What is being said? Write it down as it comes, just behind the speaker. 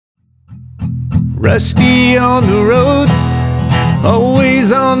Rusty on the road,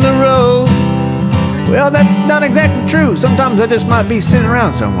 always on the road. Well, that's not exactly true. Sometimes I just might be sitting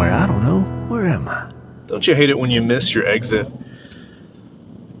around somewhere. I don't know. Where am I? Don't you hate it when you miss your exit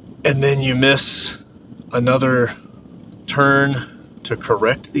and then you miss another turn to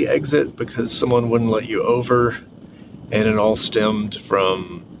correct the exit because someone wouldn't let you over, and it all stemmed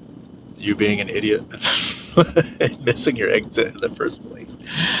from you being an idiot and missing your exit in the first place?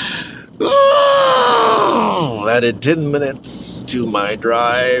 Oh, added 10 minutes to my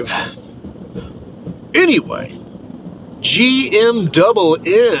drive. Anyway, GM double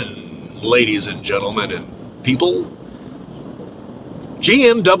N, ladies and gentlemen and people.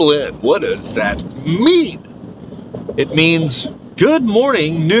 GM double N, what does that mean? It means good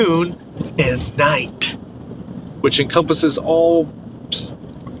morning, noon, and night, which encompasses all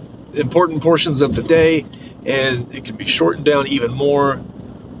important portions of the day, and it can be shortened down even more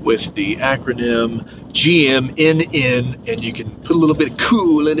with the acronym GMNN, and you can put a little bit of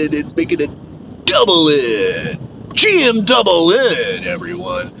cool in it and make it a double N. GM double N,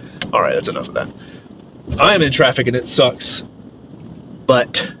 everyone. All right, that's enough of that. I am in traffic and it sucks,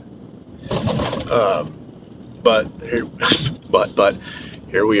 but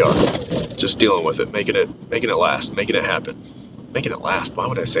here we are, just dealing with it, making it last, making it happen, making it last. Why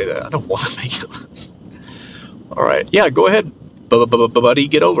would I say that? I don't want to make it last. All right, yeah, go ahead. Buddy,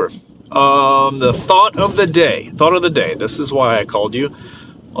 get over. The thought of the day. This is why I called you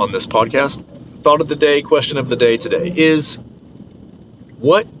on this podcast. Thought of the day, question of the day today is,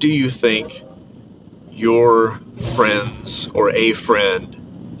 what do you think your friends or a friend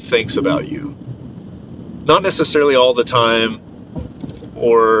thinks about you? Not necessarily all the time,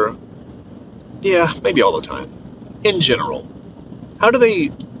 or, yeah, maybe all the time. In general, how do they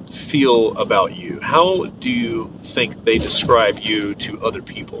feel about you? How do you think they describe you to other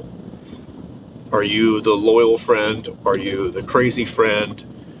people? Are you the loyal friend? Are you the crazy friend?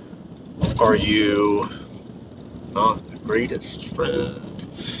 Are you not the greatest friend?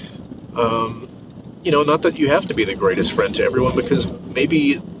 Not that you have to be the greatest friend to everyone, because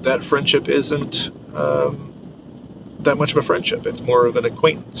maybe that friendship isn't that much of a friendship. It's more of an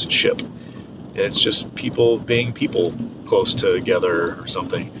acquaintanceship. And it's just people being people close together or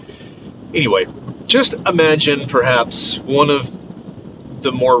something. Anyway, just imagine perhaps one of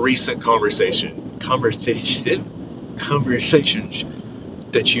the more recent conversations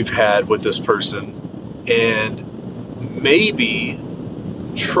that you've had with this person, and maybe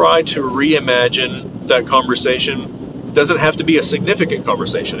try to reimagine that conversation. It doesn't have to be a significant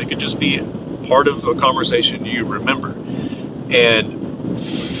conversation. It could just be part of a conversation you remember, and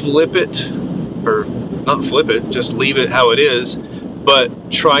flip it, or not flip it, just leave it how it is, but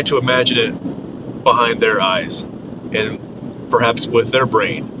try to imagine it behind their eyes and perhaps with their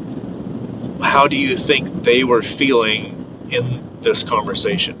brain. How do you think they were feeling in this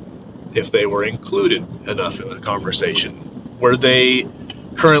conversation? If they were included enough in the conversation? Were they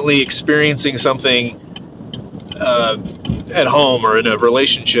currently experiencing something at home or in a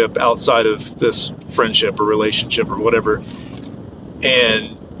relationship outside of this friendship or relationship or whatever,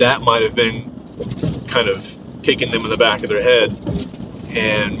 and that might have been kind of kicking them in the back of their head?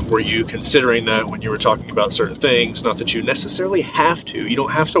 And were you considering that when you were talking about certain things? Not that you necessarily have to. You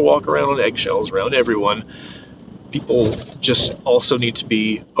don't have to walk around on eggshells around everyone. People just also need to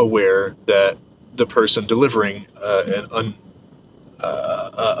be aware that the person delivering a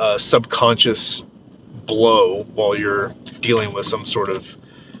subconscious blow while you're dealing with some sort of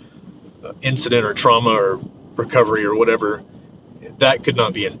incident or trauma or recovery or whatever, that could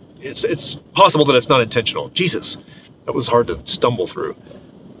not be it's possible that it's not intentional. Jesus, that was hard to stumble through.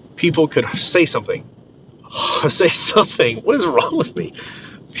 People could say something. What is wrong with me?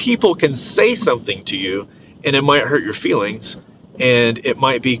 People can say something to you, and it might hurt your feelings, and it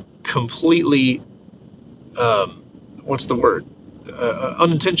might be completely,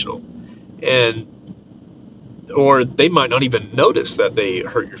 unintentional. Or they might not even notice that they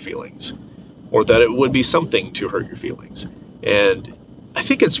hurt your feelings, or that it would be something to hurt your feelings. And I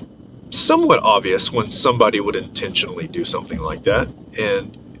think it's somewhat obvious when somebody would intentionally do something like that.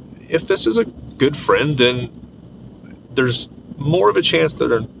 And if this is a good friend, then there's more of a chance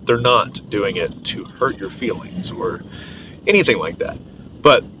that they're not doing it to hurt your feelings or anything like that.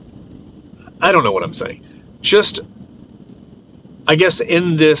 But I don't know what I'm saying. Just, I guess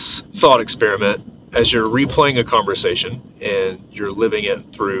in this thought experiment, as you're replaying a conversation and you're living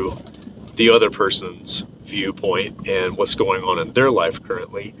it through the other person's viewpoint and what's going on in their life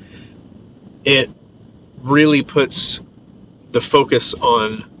currently, it really puts the focus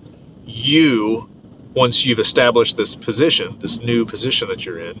on you once you've established this position, this new position that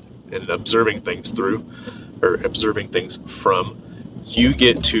you're in, and observing things through, or observing things from, you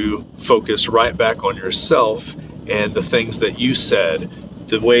get to focus right back on yourself and the things that you said,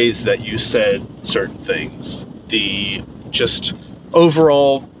 the ways that you said certain things, the just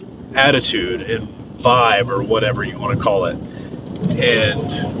overall attitude and vibe, or whatever you want to call it.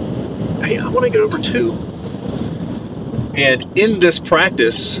 And hey, I want to get over too. And in this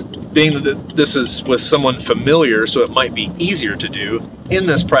practice, being that this is with someone familiar, so it might be easier to do, in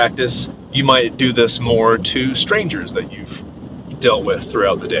this practice, you might do this more to strangers that you've dealt with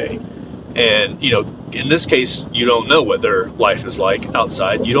throughout the day. And, in this case, you don't know what their life is like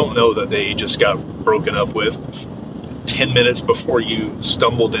outside. You don't know that they just got broken up with 10 minutes before you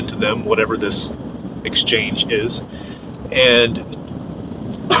stumbled into them, whatever this exchange is. And,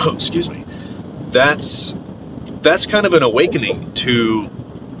 excuse me, that's kind of an awakening to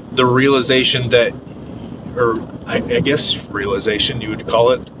the realization that, or I guess realization you would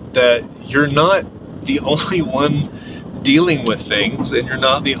call it, that you're not the only one dealing with things, and you're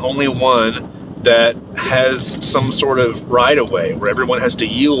not the only one that has some sort of right-of-way where everyone has to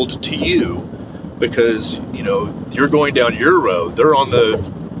yield to you because, you're going down your road. They're on the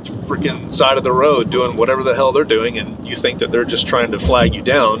freaking side of the road doing whatever the hell they're doing, and you think that they're just trying to flag you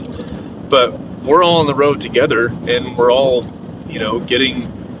down. But we're all on the road together, and we're all,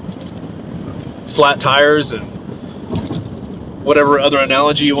 getting flat tires and whatever other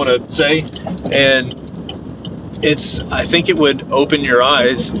analogy you want to say. And I think it would open your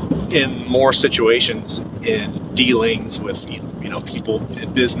eyes in more situations, in dealings with, people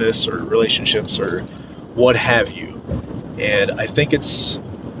in business or relationships or what have you. And I think it's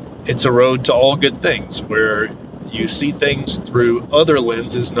a road to all good things, where you see things through other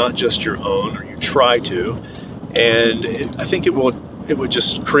lenses, not just your own, or you try to. And I think it would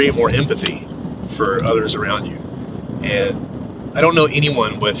just create more empathy for others around you. And I don't know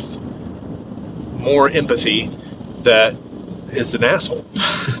anyone with more empathy that is an asshole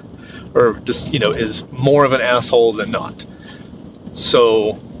or just, is more of an asshole than not.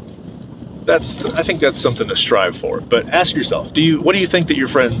 So I think that's something to strive for. But ask yourself, what do you think that your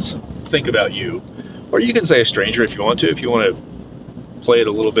friends think about you? Or you can say a stranger if you want to play it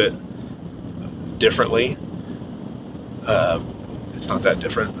a little bit differently. It's not that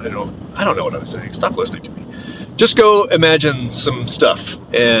different. I don't know what I was saying. Stop listening to me. Just go imagine some stuff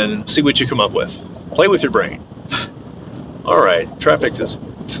and see what you come up with. Play with your brain. All right, traffic is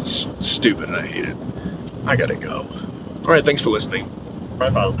stupid and I hate it. I gotta go. All right, thanks for listening.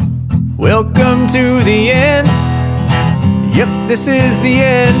 Bye-bye. Welcome to the end. Yep, this is the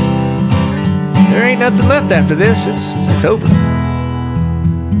end. There ain't nothing left after this. It's over.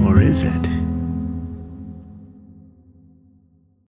 Or is it?